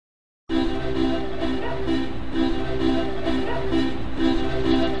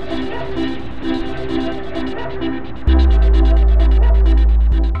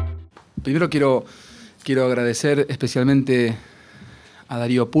Primero quiero agradecer especialmente a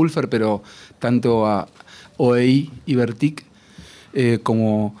Darío Pulfer, pero tanto a OEI y Vertic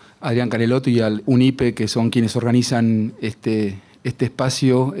como a Adrián Canelotto y al UNIPE, que son quienes organizan este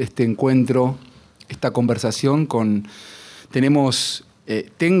espacio, este encuentro, esta conversación con...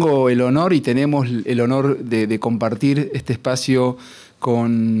 tengo el honor y tenemos el honor de compartir este espacio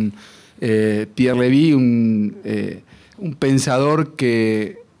con Pierre Lévy, un pensador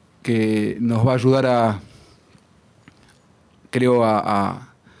que nos va a ayudar creo,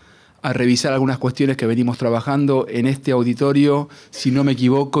 a revisar algunas cuestiones que venimos trabajando en este auditorio, si no me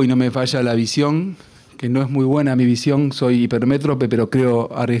equivoco y no me falla la visión, que no es muy buena mi visión, soy hipermétrope, pero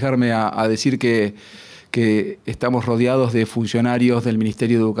creo arriesgarme a decir que estamos rodeados de funcionarios del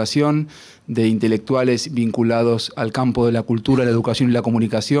Ministerio de Educación, de intelectuales vinculados al campo de la cultura, la educación y la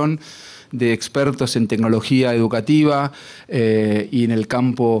comunicación, de expertos en tecnología educativa y en el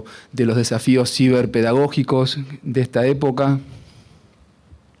campo de los desafíos ciberpedagógicos de esta época,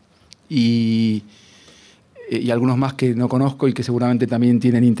 y algunos más que no conozco y que seguramente también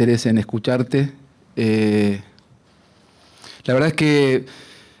tienen interés en escucharte. La verdad es que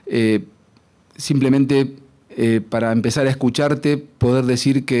simplemente para empezar a escucharte, poder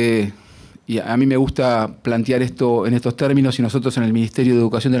decir que, y a mí me gusta plantear esto en estos términos, y nosotros en el Ministerio de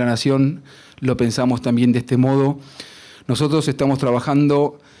Educación de la Nación lo pensamos también de este modo. Nosotros estamos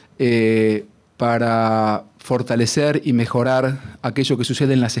trabajando para fortalecer y mejorar aquello que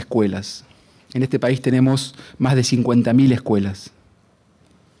sucede en las escuelas. En este país tenemos más de 50.000 escuelas.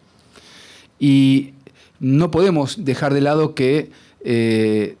 Y no podemos dejar de lado que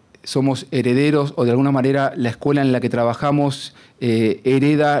somos herederos, o de alguna manera la escuela en la que trabajamos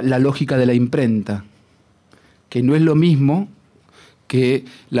hereda la lógica de la imprenta, que no es lo mismo que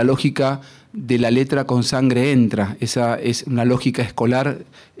la lógica de la letra con sangre entra. Esa es una lógica escolar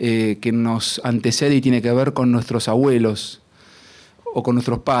que nos antecede y tiene que ver con nuestros abuelos o con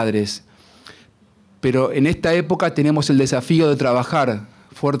nuestros padres. Pero en esta época tenemos el desafío de trabajar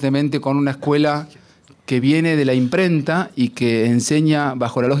fuertemente con una escuela que viene de la imprenta y que enseña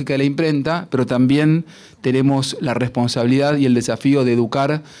bajo la lógica de la imprenta, pero también tenemos la responsabilidad y el desafío de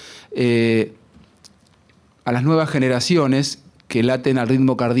educar a las nuevas generaciones que laten al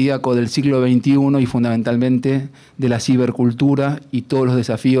ritmo cardíaco del siglo XXI y fundamentalmente de la cibercultura y todos los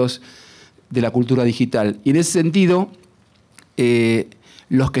desafíos de la cultura digital. Y en ese sentido,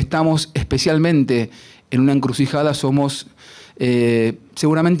 los que estamos especialmente en una encrucijada somos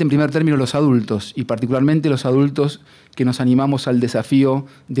seguramente en primer término los adultos, y particularmente los adultos que nos animamos al desafío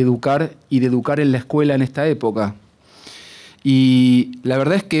de educar y de educar en la escuela en esta época. Y la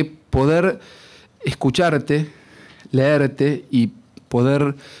verdad es que poder escucharte, leerte y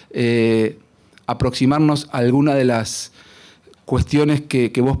poder aproximarnos a alguna de las cuestiones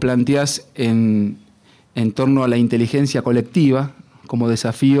que vos planteás en torno a la inteligencia colectiva como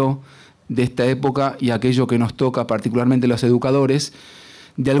desafío de esta época y aquello que nos toca particularmente los educadores,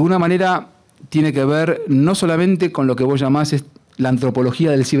 de alguna manera tiene que ver no solamente con lo que vos llamás la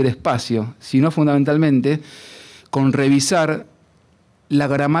antropología del ciberespacio, sino fundamentalmente con revisar la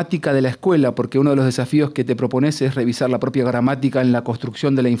gramática de la escuela, porque uno de los desafíos que te propones es revisar la propia gramática en la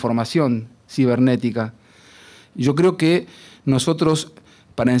construcción de la información cibernética. Yo creo que nosotros,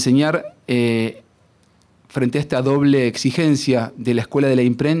 para enseñar frente a esta doble exigencia de la escuela de la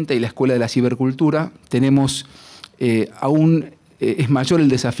imprenta y la escuela de la cibercultura, tenemos es mayor el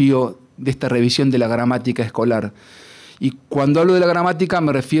desafío de esta revisión de la gramática escolar. Y cuando hablo de la gramática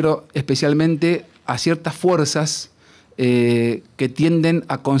me refiero especialmente a ciertas fuerzas que tienden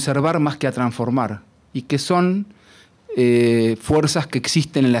a conservar más que a transformar, y que son fuerzas que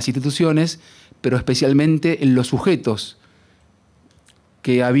existen en las instituciones, pero especialmente en los sujetos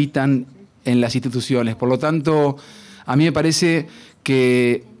que habitan en las instituciones. Por lo tanto, a mí me parece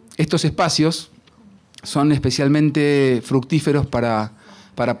que estos espacios son especialmente fructíferos para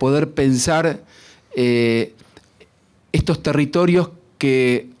poder pensar estos territorios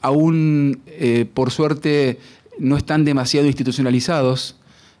que aún, por suerte, no están demasiado institucionalizados,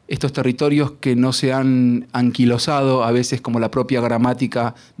 estos territorios que no se han anquilosado, a veces como la propia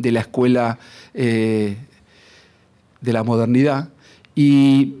gramática de la escuela de la modernidad.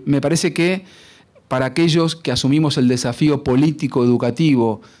 Y me parece que para aquellos que asumimos el desafío político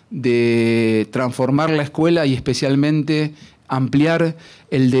educativo de transformar la escuela y especialmente ampliar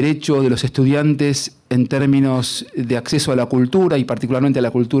el derecho de los estudiantes en términos de acceso a la cultura y particularmente a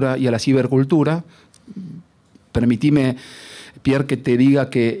la cultura y a la cibercultura, permitime Pierre, que te diga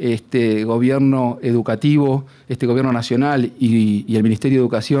que este gobierno educativo, este gobierno nacional y el Ministerio de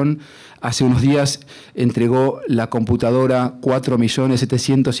Educación hace unos días entregó la computadora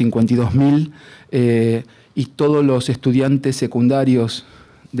 4.752.000 y todos los estudiantes secundarios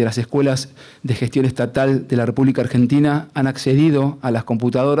de las escuelas de gestión estatal de la República Argentina han accedido a las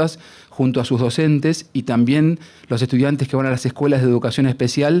computadoras junto a sus docentes, y también los estudiantes que van a las escuelas de educación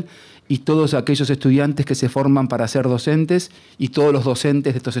especial y todos aquellos estudiantes que se forman para ser docentes y todos los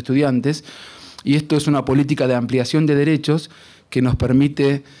docentes de estos estudiantes. Y esto es una política de ampliación de derechos que nos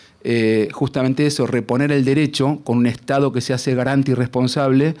permite justamente eso, reponer el derecho con un Estado que se hace garante y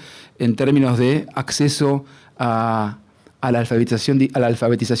responsable en términos de acceso a la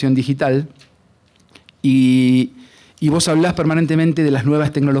alfabetización digital. Y vos hablás permanentemente de las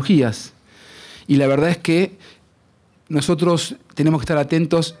nuevas tecnologías. Y la verdad es que nosotros tenemos que estar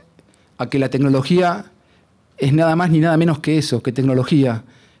atentos a que la tecnología es nada más ni nada menos que eso, que tecnología.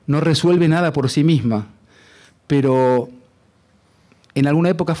 No resuelve nada por sí misma. Pero en alguna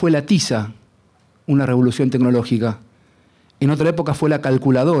época fue la tiza una revolución tecnológica. En otra época fue la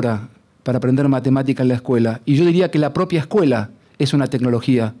calculadora para aprender matemática en la escuela. Y yo diría que la propia escuela es una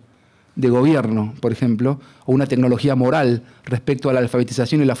tecnología de gobierno, por ejemplo, o una tecnología moral respecto a la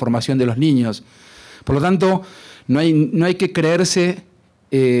alfabetización y la formación de los niños. Por lo tanto, no hay que creerse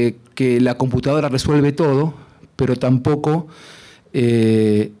que la computadora resuelve todo, pero tampoco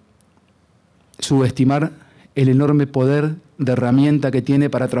subestimar el enorme poder de herramienta que tiene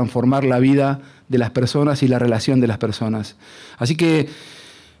para transformar la vida de las personas y la relación de las personas. Así que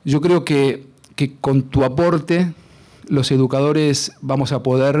yo creo que con tu aporte los educadores vamos a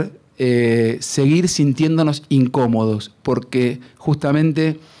poder seguir sintiéndonos incómodos, porque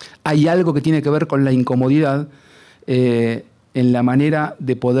justamente hay algo que tiene que ver con la incomodidad en la manera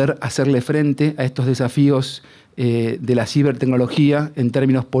de poder hacerle frente a estos desafíos de la cibertecnología en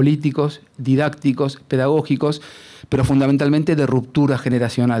términos políticos, didácticos, pedagógicos, pero fundamentalmente de ruptura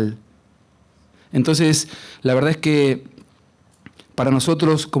generacional. Entonces, la verdad es que para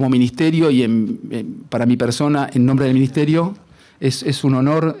nosotros como ministerio y para mi persona en nombre del ministerio es un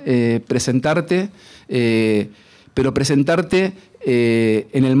honor presentarte, pero presentarte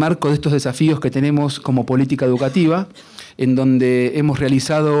en el marco de estos desafíos que tenemos como política educativa, en donde hemos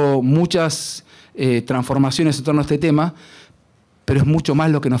realizado muchas transformaciones en torno a este tema, pero es mucho más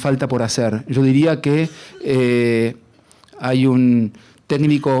lo que nos falta por hacer. Yo diría que hay un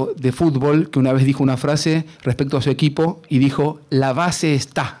técnico de fútbol que una vez dijo una frase respecto a su equipo y dijo: la base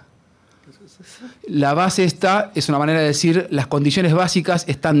está. La base está es una manera de decir las condiciones básicas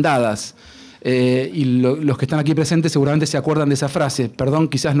están dadas. Y los que están aquí presentes seguramente se acuerdan de esa frase. Perdón,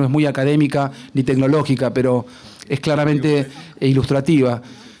 quizás no es muy académica ni tecnológica, pero es claramente ilustrativa.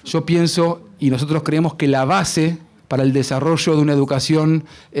 Yo pienso, y nosotros creemos, que la base para el desarrollo de una educación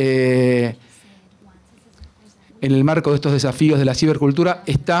en el marco de estos desafíos de la cibercultura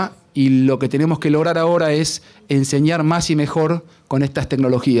está, y lo que tenemos que lograr ahora es enseñar más y mejor con estas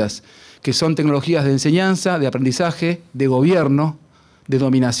tecnologías, que son tecnologías de enseñanza, de aprendizaje, de gobierno, de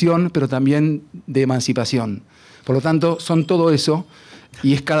dominación, pero también de emancipación. Por lo tanto, son todo eso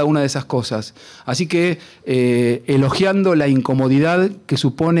y es cada una de esas cosas. Así que, elogiando la incomodidad que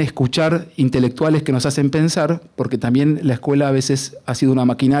supone escuchar intelectuales que nos hacen pensar, porque también la escuela a veces ha sido una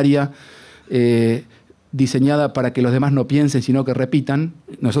maquinaria diseñada para que los demás no piensen, sino que repitan.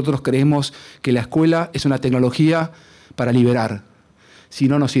 Nosotros creemos que la escuela es una tecnología para liberar, si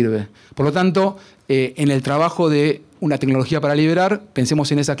no, no sirve. Por lo tanto, en el trabajo de una tecnología para liberar,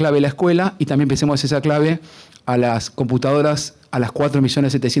 pensemos en esa clave de la escuela y también pensemos en esa clave a las computadoras, a las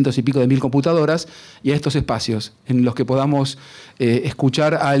 4.700.000 y pico computadoras y a estos espacios en los que podamos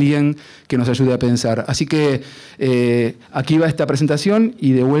escuchar a alguien que nos ayude a pensar. Así que aquí va esta presentación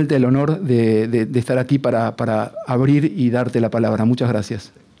y de vuelta el honor de estar aquí para abrir y darte la palabra. Muchas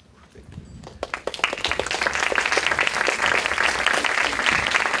gracias.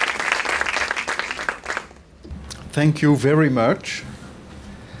 Thank you very much.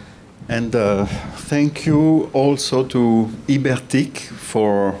 And thank you also to Ibertic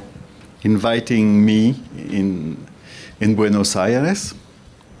for inviting me in Buenos Aires.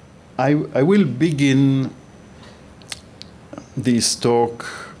 I will begin this talk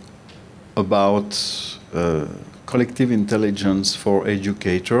about collective intelligence for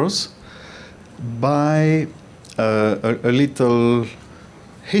educators by a little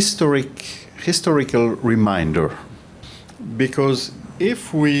historical reminder. Because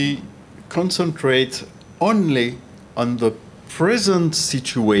if we concentrate only on the present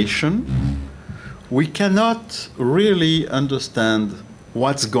situation, we cannot really understand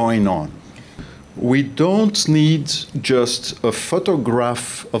what's going on. we don't need just a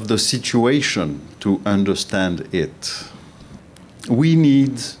photograph of the situation to understand it. We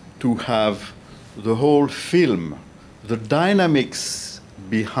need to have the whole film, the dynamics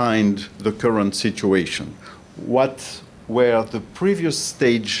behind the current situation. What were the previous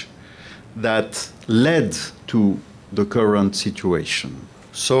stage that led to the current situation?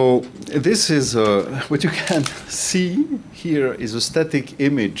 So this is what you can see here is a static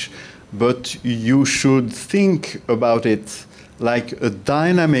image, but you should think about it like a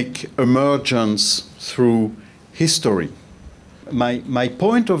dynamic emergence through history. My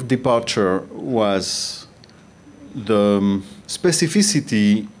point of departure was the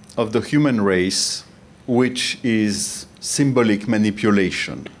specificity of the human race, which is symbolic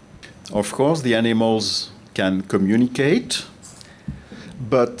manipulation. Of course, the animals can communicate,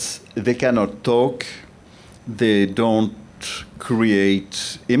 but they cannot talk, they don't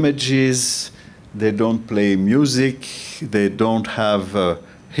create images, they don't play music, they don't have a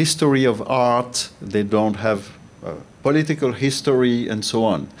history of art, they don't have political history, and so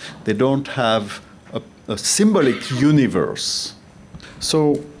on. They don't have a symbolic universe.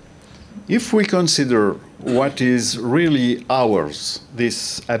 So if we consider what is really ours,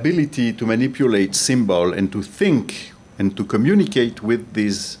 this ability to manipulate symbol and to think and to communicate with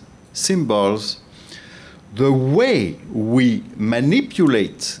these symbols, the way we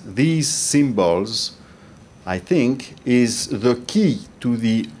manipulate these symbols, I think, is the key to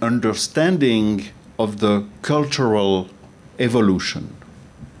the understanding of the cultural evolution.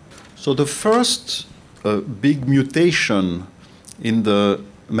 So the first big mutation in the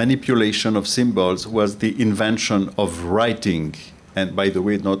manipulation of symbols was the invention of writing. And by the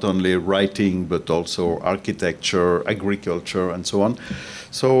way, not only writing, but also architecture, agriculture, and so on.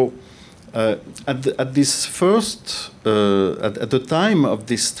 So at the time of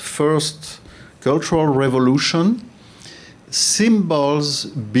this first cultural revolution, symbols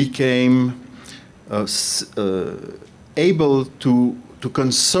became able to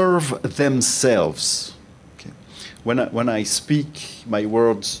conserve themselves. Okay. When I speak, my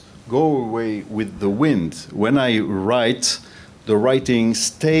words go away with the wind. When I write, the writing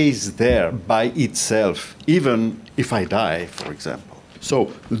stays there by itself, even if I die, for example.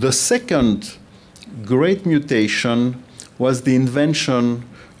 So the second great mutation was the invention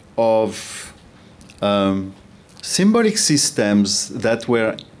of symbolic systems that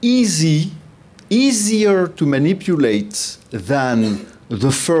were easier to manipulate than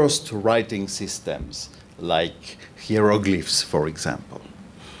the first writing systems, like hieroglyphs, for example.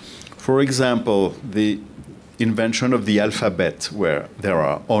 For example, the invention of the alphabet, where there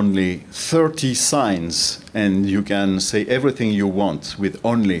are only 30 signs, and you can say everything you want with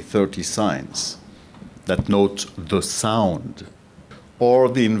only 30 signs that note the sound. Or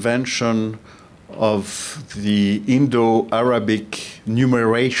the invention of the Indo-Arabic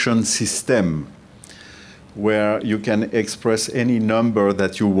numeration system, where you can express any number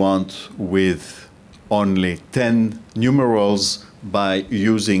that you want with only 10 numerals by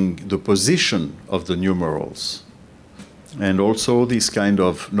using the position of the numerals. And also this kind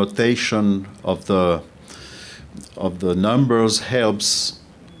of notation of the numbers helps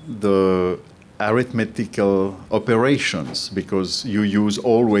the arithmetical operations, because you use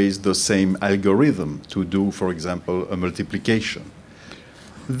always the same algorithm to do, for example, a multiplication.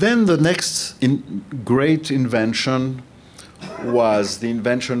 Then the next great invention was the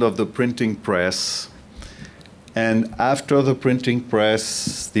invention of the printing press. And after the printing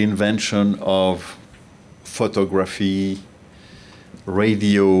press, the invention of photography,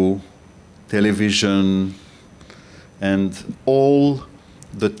 radio, television, and all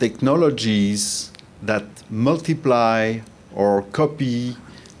the technologies that multiply or copy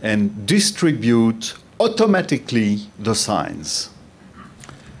and distribute automatically the signs.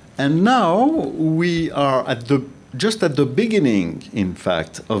 And now we are just at the beginning, in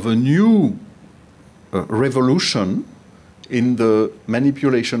fact, of a new revolution in the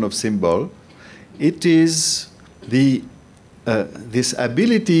manipulation of symbol. It is this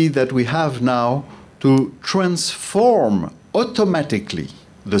ability that we have now to transform automatically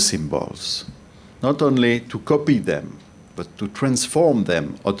the symbols, not only to copy them, but to transform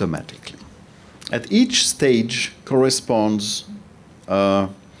them automatically. At each stage corresponds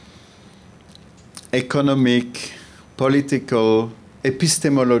economic, political,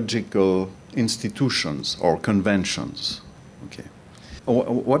 epistemological institutions or conventions. Okay.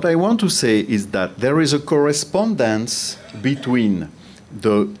 What I want to say is that there is a correspondence between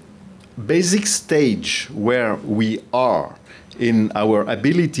the basic stage where we are in our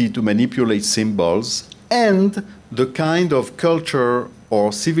ability to manipulate symbols and the kind of culture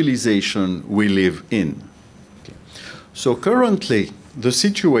or civilization we live in. Okay. So currently, the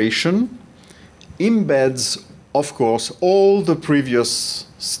situation embeds, of course, all the previous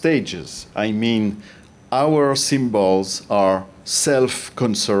stages. I mean, our symbols are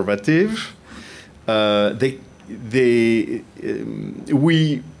self-conservative.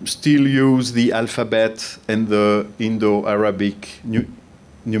 We still use the alphabet and the Indo-Arabic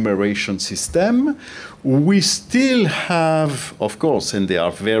numeration system. We still have, of course, and they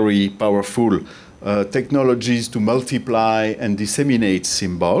are very powerful, technologies to multiply and disseminate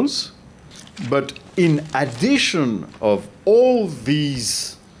symbols. But in addition of all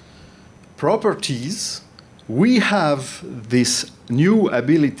these properties, we have this new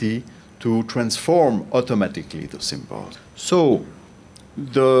ability to transform automatically the symbol. So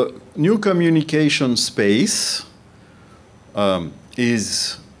the new communication space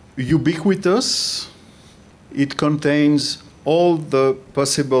is ubiquitous. It contains all the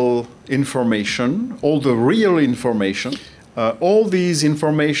possible information, all the real information. All these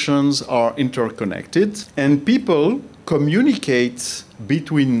informations are interconnected, and people communicate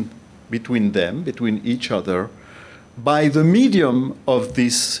between each other, by the medium of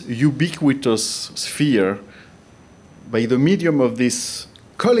this ubiquitous sphere, by the medium of this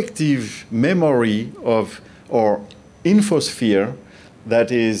collective memory of or infosphere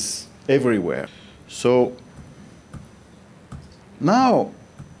that is everywhere. So now,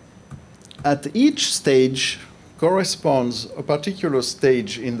 at each stage corresponds a particular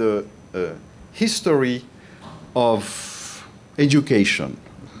stage in the history of education.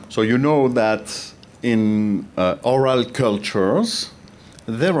 So you know that in oral cultures,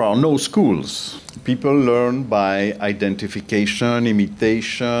 there are no schools. People learn by identification,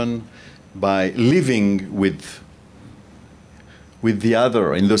 imitation, by living with the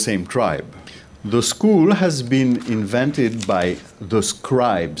other in the same tribe. The school has been invented by the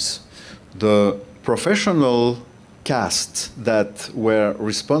scribes, the professional caste that were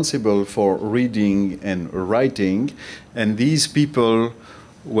responsible for reading and writing, and these people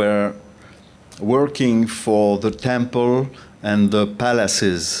were working for the temple and the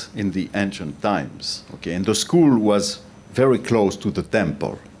palaces in the ancient times. Okay, and the school was very close to the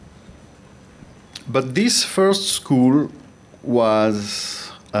temple. But this first school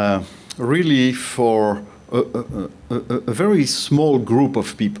was really for a very small group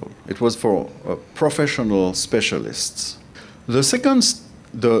of people. It was for professional specialists.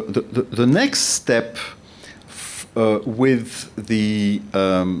 The next step with the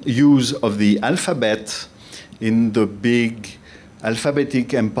use of the alphabet in the big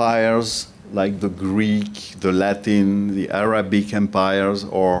alphabetic empires like the Greek, the Latin, the Arabic empires,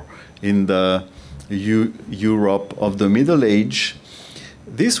 or in the Europe of the Middle Age,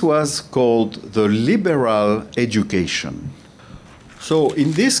 this was called the liberal education. So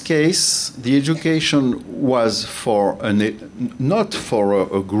in this case, the education was for not for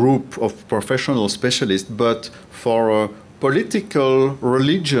a group of professional specialists, but for a political,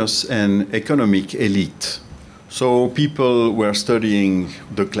 religious, and economic elite. So people were studying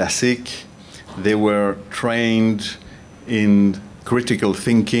the classic, they were trained in critical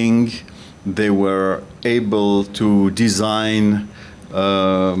thinking, they were able to design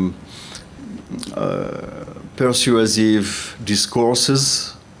persuasive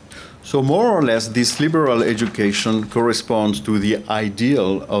discourses. So more or less, this liberal education corresponds to the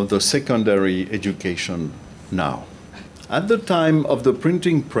ideal of the secondary education now. At the time of the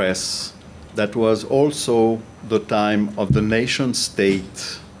printing press, that was also the time of the nation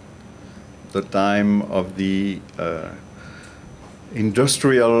state, the time of the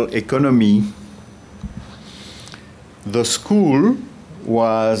industrial economy. The school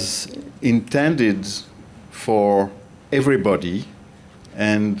was intended for everybody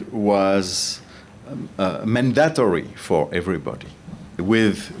and was mandatory for everybody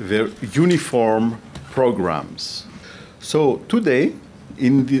with very uniform programs. So today,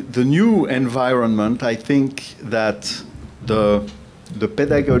 in the new environment, I think that the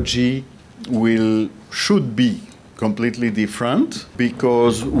pedagogy should be completely different,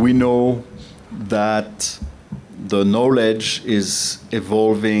 because we know that the knowledge is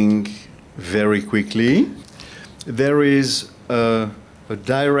evolving very quickly. There is a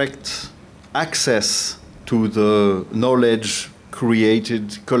direct access to the knowledge created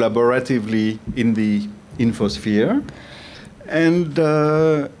collaboratively in the infosphere. And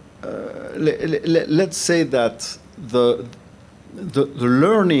let's say that the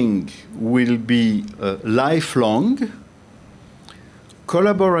learning will be lifelong,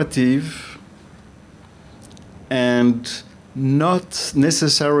 collaborative, and not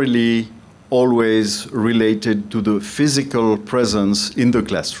necessarily always related to the physical presence in the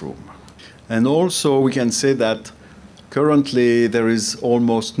classroom. And also we can say that currently there is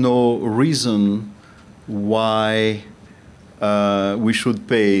almost no reason why we should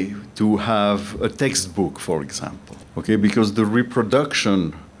pay to have a textbook, for example, okay? Because the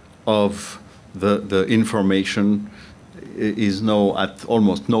reproduction of the information is now at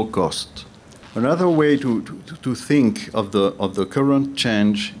almost no cost. Another way to think of the current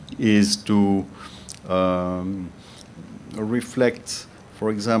change is to reflect, for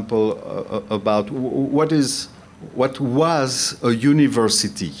example, about what was a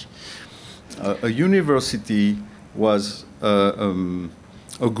university. A university was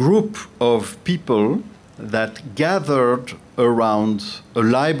a group of people that gathered around a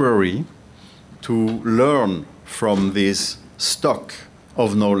library to learn from this stock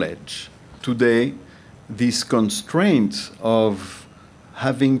of knowledge. Today, this constraint of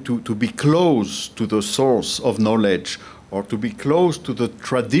having to be close to the source of knowledge or to be close to the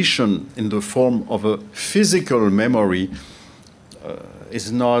tradition in the form of a physical memory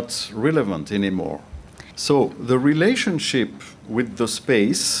is not relevant anymore. So the relationship with the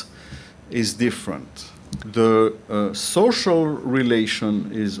space is different. The social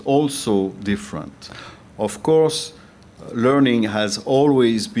relation is also different. Of course, learning has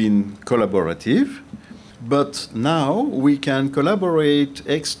always been collaborative, but now we can collaborate,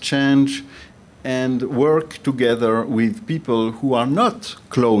 exchange, and work together with people who are not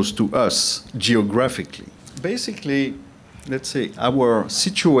close to us geographically. Basically, let's say our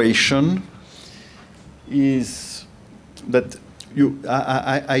situation is that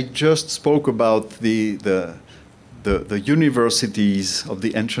I just spoke about the universities of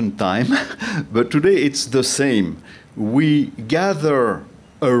the ancient time, but today it's the same. We gather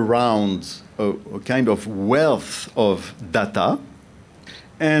around a kind of wealth of data,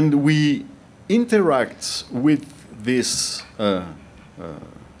 and we interact with this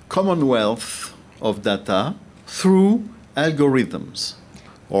commonwealth of data through algorithms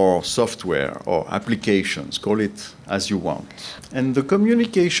or software or applications, call it as you want. And the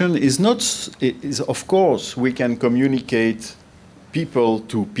communication is not, of course, we can communicate people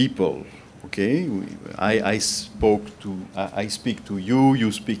to people, okay? I speak to you,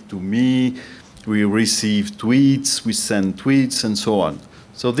 you speak to me, we receive tweets, we send tweets, and so on.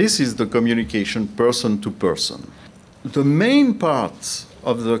 So this is the communication person to person. The main part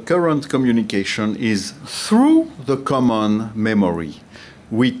of the current communication is through the common memory.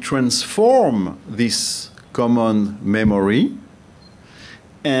 We transform this common memory,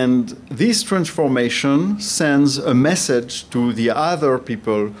 and this transformation sends a message to the other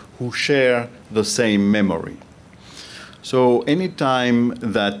people who share the same memory. So anytime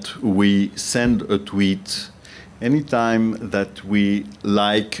that we send a tweet, anytime that we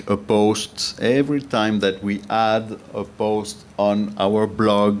like a post, every time that we add a post on our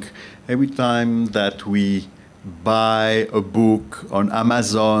blog, every time that we buy a book on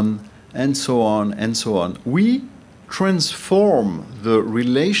Amazon, and so on and so on, we transform the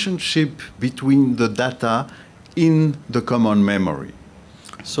relationship between the data in the common memory.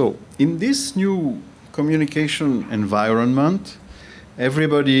 So in this new communication environment,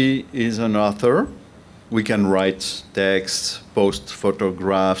 everybody is an author. We can write text, post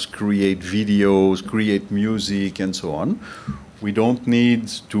photographs, create videos, create music, and so on. We don't need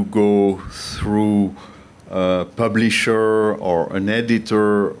to go through a publisher or an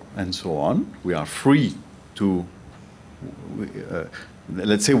editor, and so on. We are free to,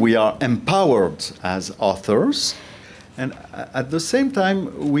 let's say we are empowered as authors. And at the same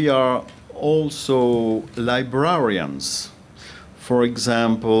time, we are also librarians. For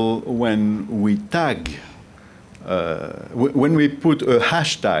example, when we tag, when we put a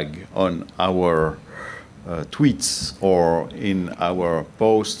hashtag on our tweets or in our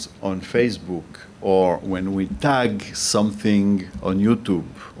posts on Facebook, or when we tag something on YouTube,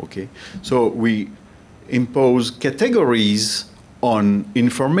 okay? So we impose categories on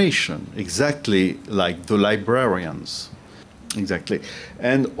information, exactly like the librarians, exactly.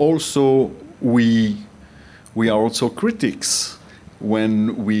 And also we are also critics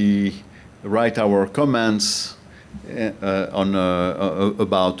when we write our comments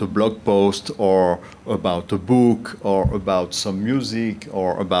about a blog post or about a book or about some music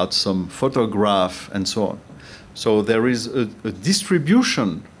or about some photograph and so on. So there is a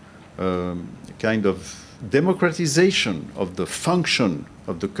distribution, kind of democratization of the function,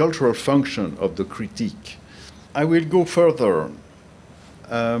 of the cultural function of the critique. I will go further.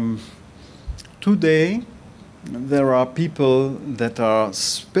 Today, there are people that are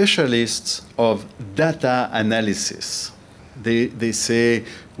specialists of data analysis. They say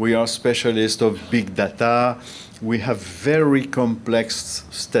we are specialists of big data. We have very complex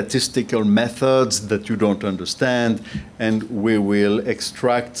statistical methods that you don't understand, and we will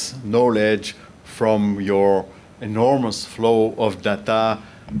extract knowledge from your enormous flow of data,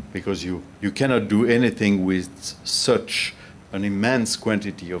 because you cannot do anything with such an immense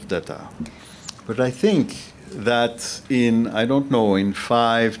quantity of data. But I think that in, I don't know, in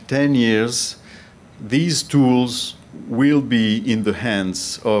 5, 10 years, these tools will be in the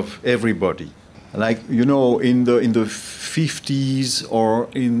hands of everybody. Like, you know, in the 50s or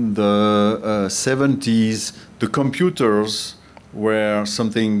in the 70s, the computers were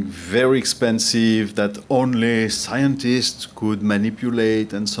something very expensive that only scientists could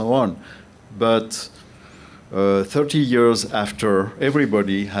manipulate and so on. But 30 years after,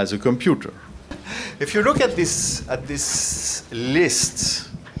 everybody has a computer. If you look at this list,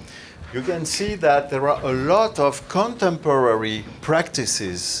 you can see that there are a lot of contemporary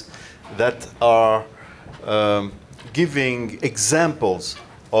practices that are giving examples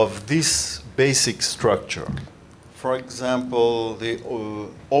of this basic structure. For example, the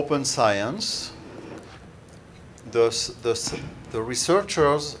open science, the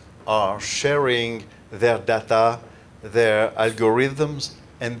researchers are sharing their data, their algorithms,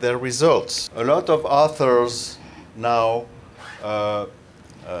 and their results. A lot of authors now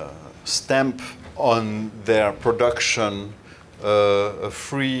stamp on their production a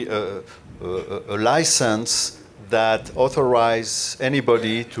license that authorize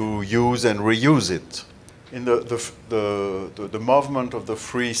anybody to use and reuse it. In the movement of the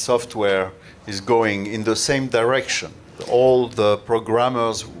free software is going in the same direction. All the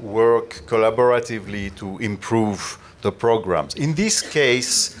programmers work collaboratively to improve the programs. In this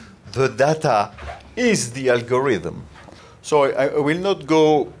case, the data is the algorithm. So I will not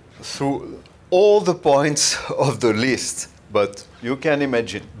go through all the points of the list, but you can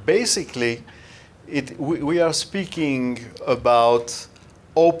imagine. Basically, we are speaking about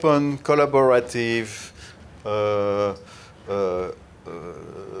open, collaborative,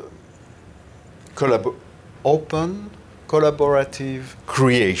 open, collaborative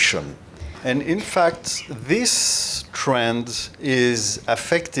creation. And in fact, this trend is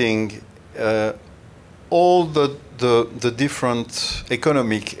affecting all the different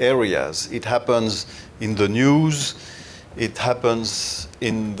economic areas. It happens in the news, it happens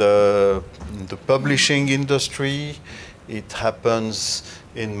in the publishing industry, it happens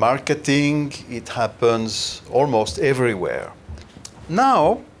in marketing, it happens almost everywhere.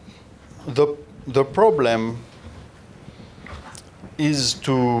 Now, the problem is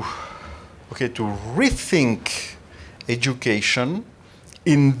to rethink education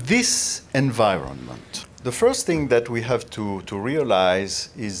in this environment. The first thing that we have to realize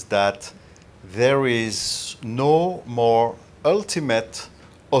is that there is no more ultimate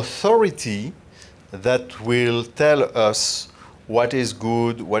authority that will tell us what is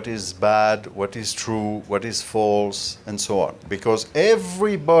good, what is bad, what is true, what is false, and so on. Because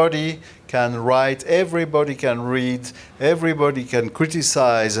everybody can write, everybody can read, everybody can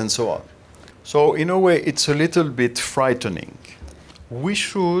criticize, and so on. So in a way, it's a little bit frightening. We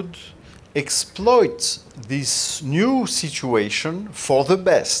should exploit this new situation for the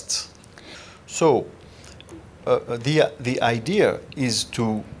best. So the idea is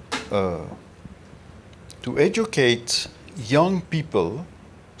to educate young people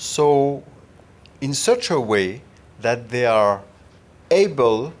so in such a way that they are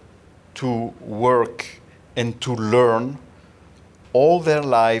able to work and to learn all their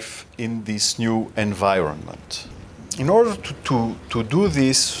life in this new environment. In order to do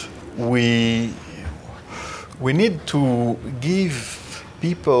this, we need to give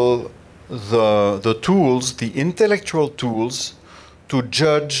people the tools, the intellectual tools, to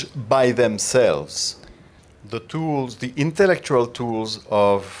judge by themselves. The tools, the intellectual tools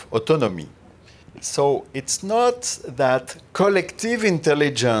of autonomy. So it's not that collective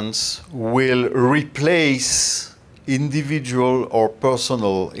intelligence will replace individual or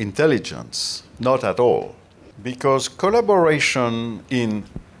personal intelligence. Not at all. Because collaboration in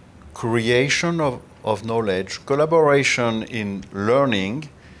creation of knowledge, collaboration in learning,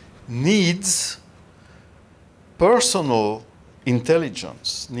 needs personal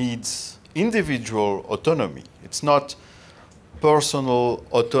intelligence, needs individual autonomy. It's not personal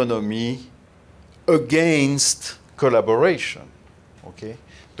autonomy against collaboration. Okay?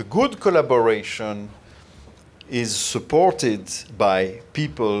 The good collaboration is supported by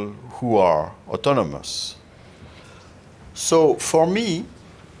people who are autonomous. So for me,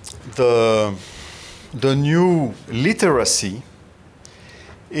 the new literacy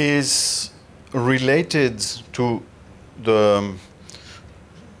is related to the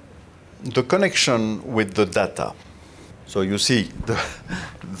connection with the data. So you see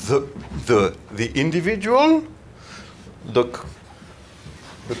the individual, the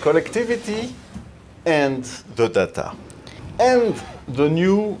collectivity, and the data, and the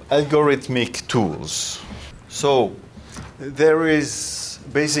new algorithmic tools. So there is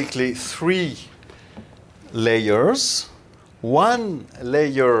basically three layers. One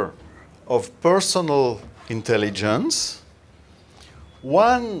layer of personal intelligence,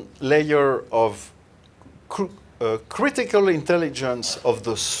 one layer of critical intelligence of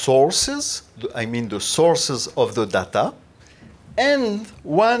the sources, I mean the sources of the data, and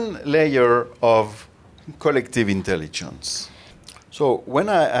one layer of collective intelligence. So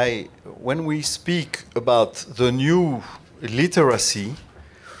when we speak about the new literacy,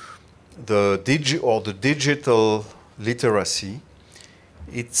 the digital literacy,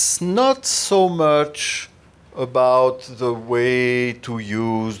 it's not so much about the way to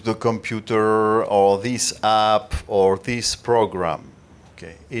use the computer or this app or this program.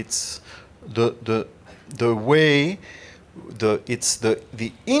 Okay, it's the way, it's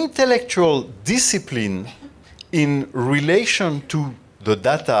the intellectual discipline in relation to the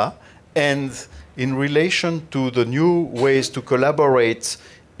data and in relation to the new ways to collaborate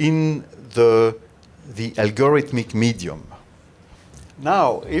in the algorithmic medium.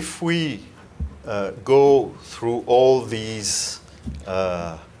 Now, if we go through all these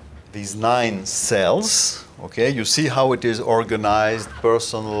 9 cells, okay, you see how it is organized: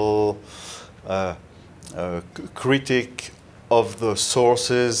 personal, critic of the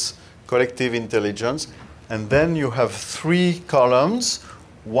sources, collective intelligence, and then you have 3 columns.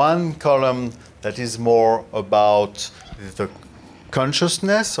 One column that is more about the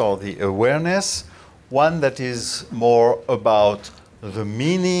consciousness or the awareness, one that is more about the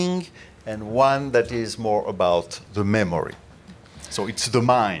meaning, and one that is more about the memory. So it's the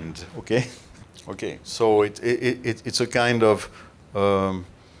mind, okay? Okay, so it's a kind of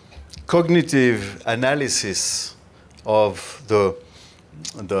cognitive analysis of the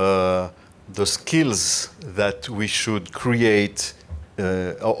skills that we should create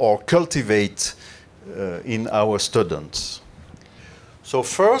or cultivate in our students. So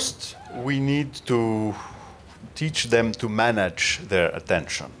first, we need to teach them to manage their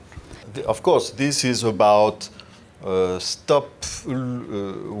attention. Of course, this is about stop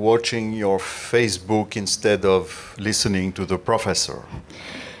watching your Facebook instead of listening to the professor.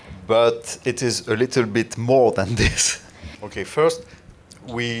 But it is a little bit more than this. Okay, first,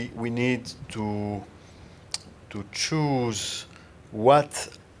 we need to choose what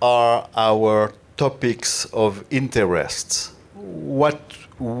are our topics of interest. What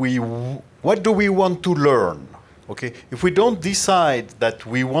do we want to learn? Okay, if we don't decide that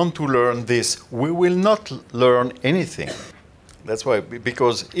we want to learn this, we will not learn anything. That's why,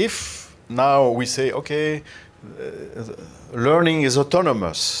 because if now we say, okay, learning is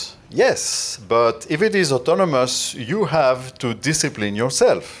autonomous. Yes, but if it is autonomous, you have to discipline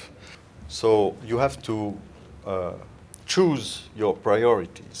yourself. So you have to choose your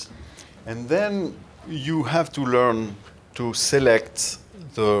priorities. And then you have to learn to select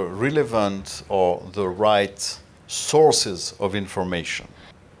the relevant or the right sources of information.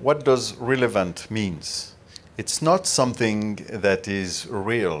 What does relevant means? It's not something that is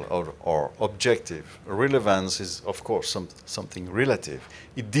real or objective. Relevance is, of course, something relative.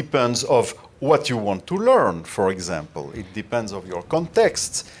 It depends of what you want to learn, for example. It depends of your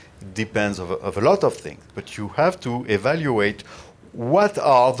context. It depends of a lot of things. But you have to evaluate what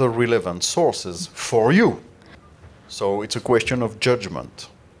are the relevant sources for you. So it's a question of judgment.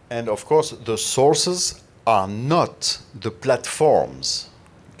 And of course, the sources are not the platforms,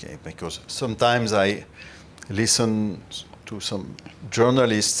 okay? Because sometimes I listen to some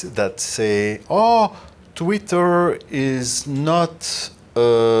journalists that say, oh, Twitter is not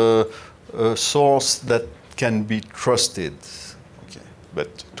a source that can be trusted. Okay.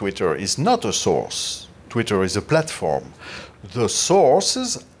 But Twitter is not a source. Twitter is a platform. The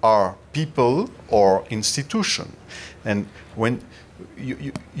sources are people or institutions. And when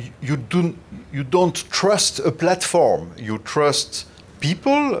you don't trust a platform, you trust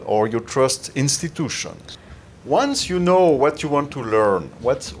people or you trust institutions. Once you know what you want to learn,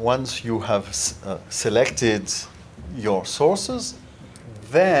 once you have selected your sources,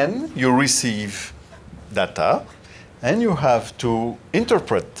 then you receive data and you have to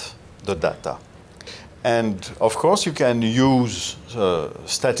interpret the data. And of course you can use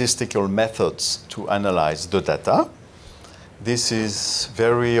statistical methods to analyze the data. This is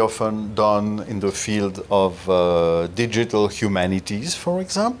very often done in the field of digital humanities, for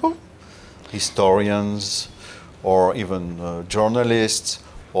example. Historians or even journalists,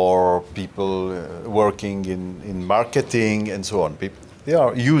 or people working in marketing and so on. They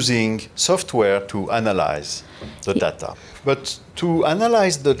are using software to analyze the data. But to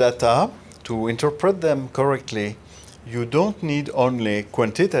analyze the data, to interpret them correctly, you don't need only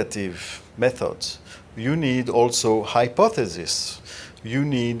quantitative methods. You need also hypotheses. You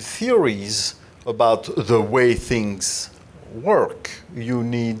need theories about the way things work. You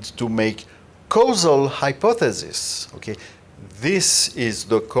need to make causal hypotheses. Okay? This is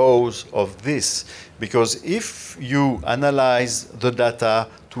the cause of this. Because if you analyze the data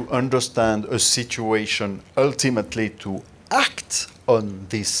to understand a situation, ultimately to act on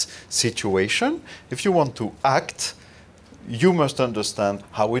this situation, if you want to act, you must understand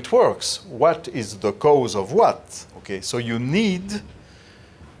how it works. What is the cause of what? Okay, so you need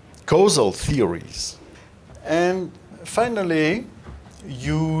causal theories. And finally,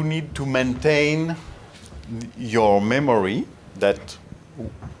 you need to maintain your memory that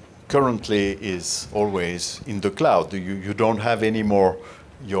currently is always in the cloud. You don't have anymore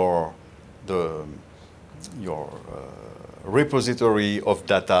your repository of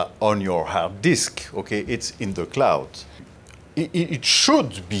data on your hard disk. Okay, it's in the cloud. It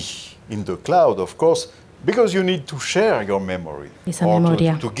should be in the cloud, of course, because you need to share your memory. Or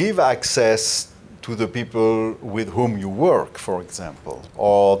to give access to the people with whom you work, for example,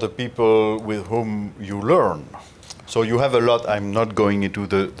 or the people with whom you learn. So you have a lot, I'm not going into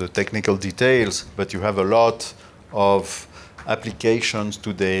the technical details, but you have a lot of applications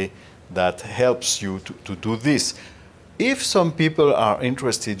today that helps you to do this. If some people are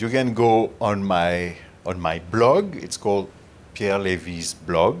interested, you can go on my blog. It's called Pierre Lévy's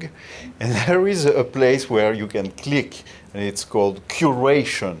blog. And there is a place where you can click, and it's called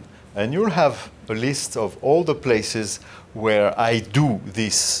curation. And you'll have a list of all the places where I do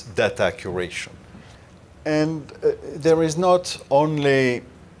this data curation. And there is not only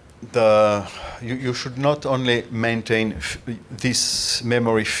you should not only maintain this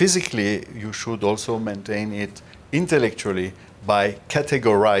memory physically, you should also maintain it intellectually by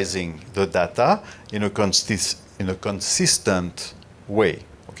categorizing the data in a consistent way.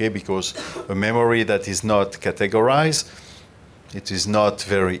 Okay, because a memory that is not categorized, it is not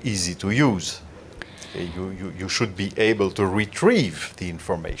very easy to use. Okay, you should be able to retrieve the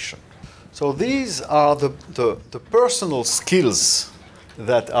information. So these are the personal skills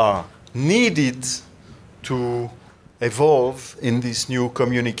that are needed to evolve in this new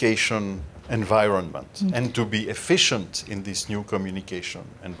communication environment and to be efficient in this new communication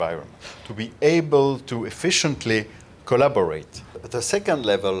environment, to be able to efficiently collaborate. The second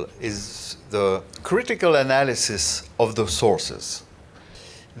level is the critical analysis of the sources.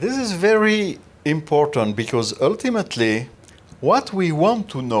 This is very important because ultimately what we want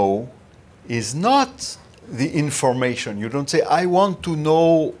to know is not the information. You don't say, I want to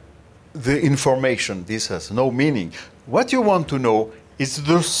know the information. This has no meaning. What you want to know is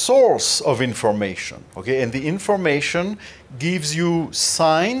the source of information. Okay? And the information gives you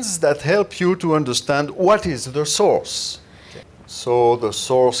signs that help you to understand what is the source. Okay. So the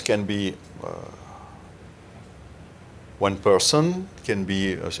source can be one person, can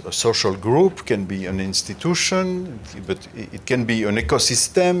be a social group, can be an institution, but it can be an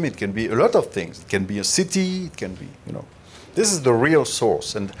ecosystem, it can be a lot of things. It can be a city, it can be, This is the real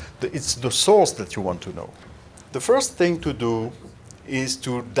source, and it's the source that you want to know. The first thing to do is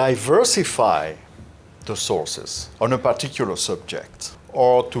to diversify the sources on a particular subject,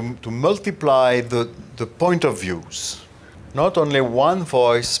 or to multiply the point of views. Not only one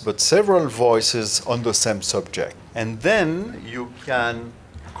voice, but several voices on the same subject. And then you can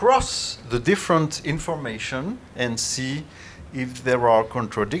cross the different information and see if there are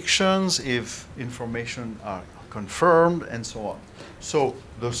contradictions, if information are confirmed, and so on. So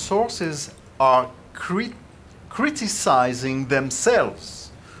the sources are criticizing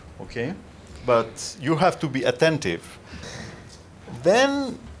themselves, okay? But you have to be attentive.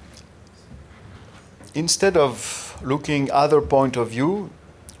 Then, instead of looking other point of view,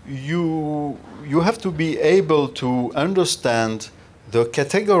 you have to be able to understand the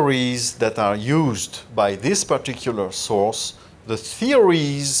categories that are used by this particular source, the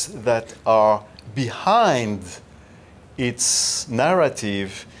theories that are behind its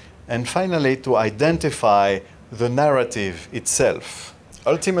narrative, and finally to identify the narrative itself.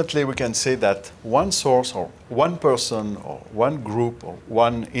 Ultimately, we can say that one source or one person or one group or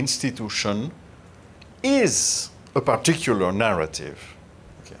one institution is a particular narrative.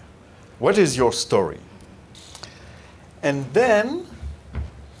 Okay. What is your story? And then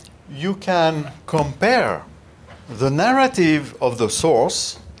you can compare the narrative of the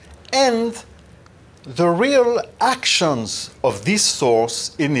source and the real actions of this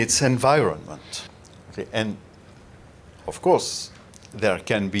source in its environment. Okay, and of course, there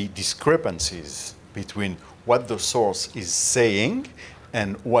can be discrepancies between what the source is saying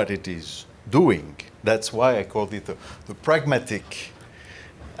and what it is doing. That's why I called it the pragmatic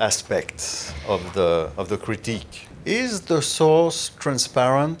aspect of the critique. Is the source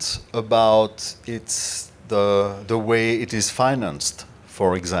transparent about the way it is financed,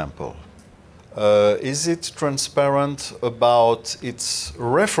 for example? Is it transparent about its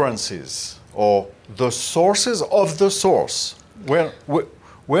references or the sources of the source?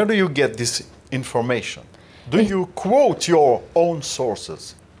 Where do you get this information? Do you quote your own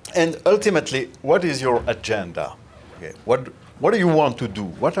sources? And ultimately, what is your agenda? Okay. What do you want to do?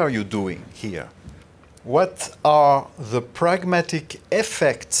 What are you doing here? What are the pragmatic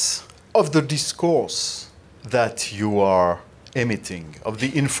effects of the discourse that you are emitting, of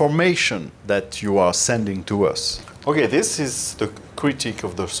the information that you are sending to us? Okay, this is the critique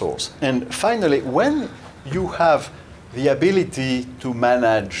of the source. And finally, when you have the ability to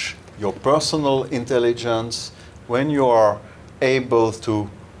manage your personal intelligence, when you are able to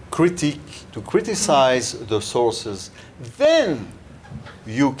criticize the sources, then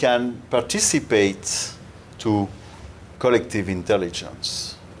you can participate to collective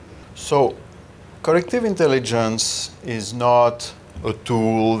intelligence. So, collective intelligence is not a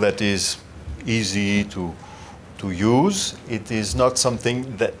tool that is easy to use. It is not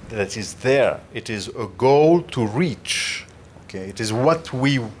something that is there. It is a goal to reach. Okay? It is what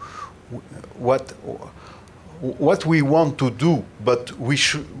we want to do, but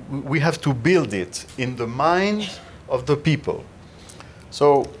we have to build it in the mind of the people.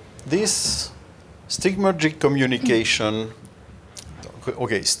 So this stigmergic communication,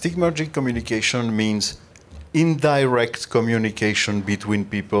 okay, stigmergic communication means indirect communication between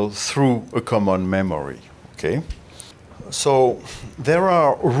people through a common memory, okay? So there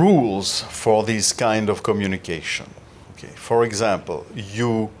are rules for this kind of communication, okay? For example,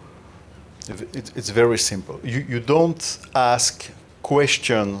 it's very simple. You don't ask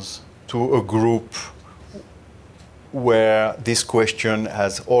questions to a group where this question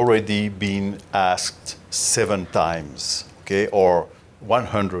has already been asked 7 times, okay, or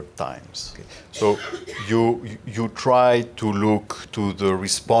 100 times. Okay. So you try to look to the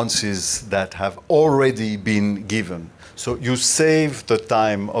responses that have already been given. So you save the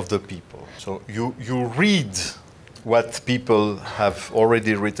time of the people. So you read what people have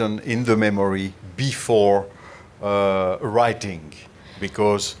already written in the memory before writing,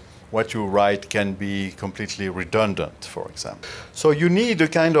 because what you write can be completely redundant, for example. So you need a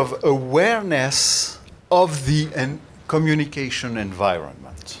kind of awareness of the communication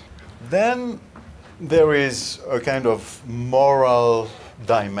environment. Then there is a kind of moral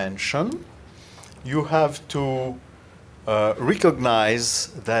dimension. You have to recognize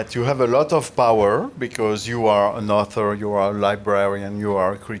that you have a lot of power because you are an author, you are a librarian, you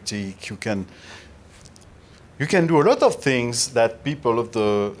are a critic. You can do a lot of things that people of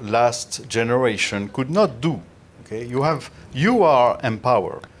the last generation could not do. Okay, you are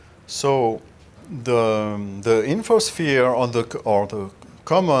empowered. So the infosphere or the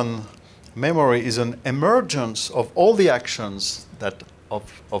common memory is an emergence of all the actions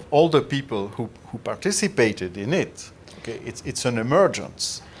of all the people who participated in it. Okay, it's an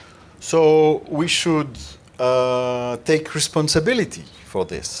emergence. So we should take responsibility for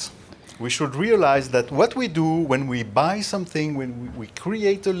this. We should realize that what we do when we buy something, when we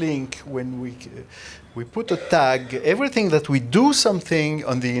create a link, when we put a tag, everything that we do something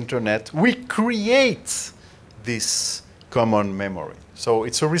on the internet, we create this common memory. So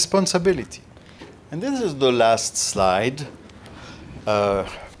it's a responsibility. And this is the last slide.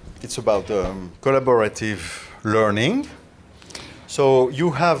 It's about collaborative learning. So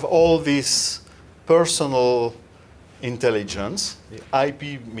you have all this personal intelligence. The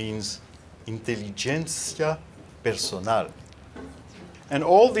IP means Inteligencia Personal. And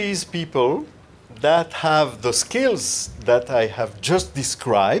all these people that have the skills that I have just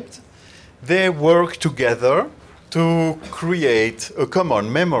described, they work together to create a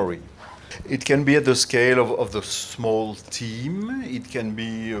common memory. It can be at the scale of the small team, it can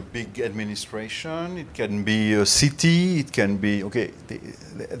be a big administration, it can be a city, it can be, okay,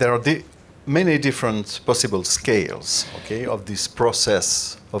 there are many different possible scales, okay, of this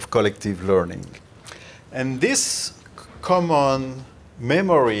process of collective learning. And this common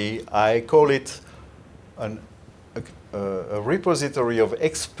memory, I call it a repository of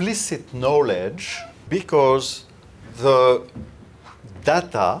explicit knowledge, because the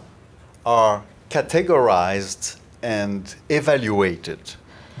data are categorized and evaluated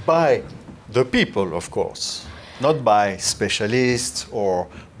by the people, of course, not by specialists or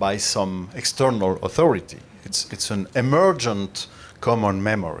by some external authority. It's an emergent common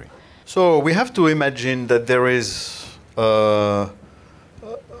memory. So we have to imagine that there is a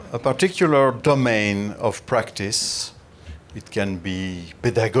particular domain of practice. It can be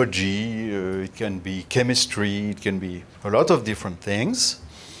pedagogy, it can be chemistry, it can be a lot of different things.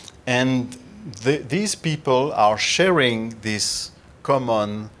 And these people are sharing this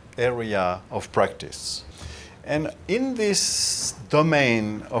common area of practice. And in this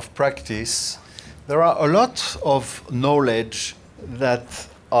domain of practice, there are a lot of knowledge that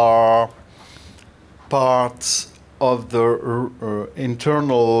are part of the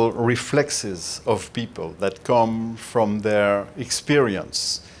internal reflexes of people that come from their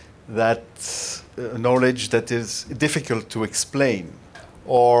experience, that knowledge that is difficult to explain,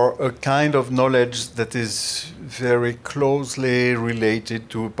 or a kind of knowledge that is very closely related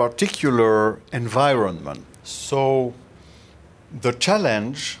to a particular environment. So the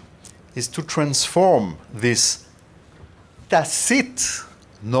challenge is to transform this tacit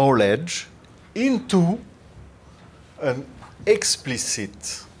knowledge into an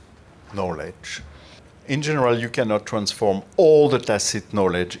explicit knowledge. In general, you cannot transform all the tacit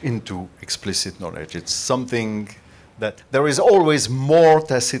knowledge into explicit knowledge. It's something that there is always more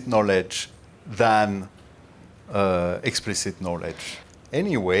tacit knowledge than explicit knowledge.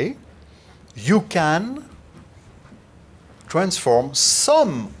 Anyway, you can transform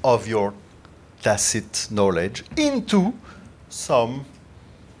some of your tacit knowledge into some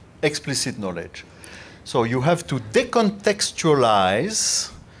explicit knowledge. So you have to decontextualize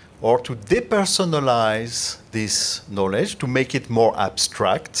or to depersonalize this knowledge to make it more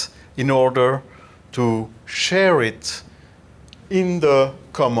abstract in order to share it in the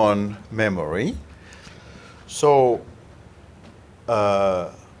common memory. So,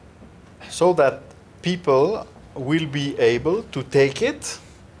 so that people will be able to take it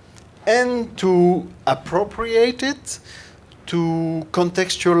and to appropriate it, to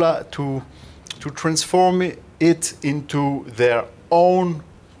contextualize, to transform it into their own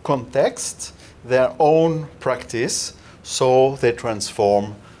context, their own practice, so they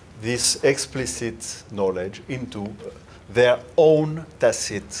transform this explicit knowledge into their own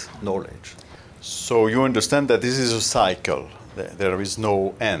tacit knowledge. So you understand that this is a cycle. There is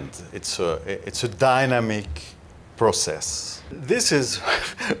no end. It's a dynamic process. This is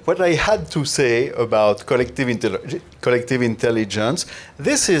what I had to say about collective intelligence.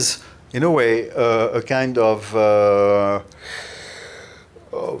 This is, in a way, a kind of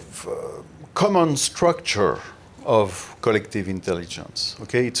common structure of collective intelligence.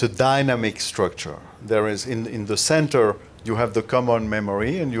 Okay, it's a dynamic structure. There is in the center you have the common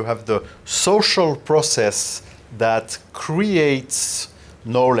memory, and you have the social process that creates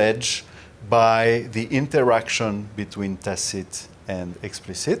knowledge by the interaction between tacit and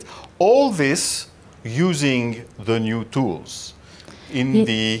explicit. All this using the new tools in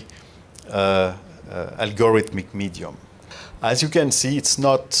the algorithmic medium. As you can see, it's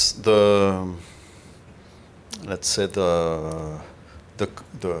not the, let's say, the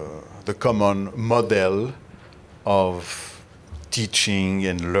common model of teaching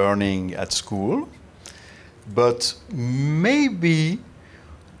and learning at school, but maybe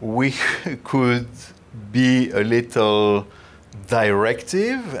we could be a little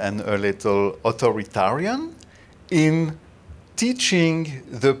directive and a little authoritarian in teaching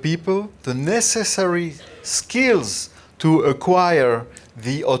the people the necessary skills to acquire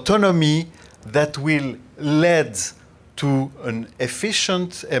the autonomy that will lead to an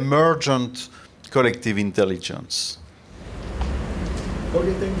efficient, emergent collective intelligence.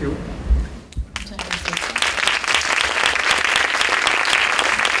 Okay, thank you.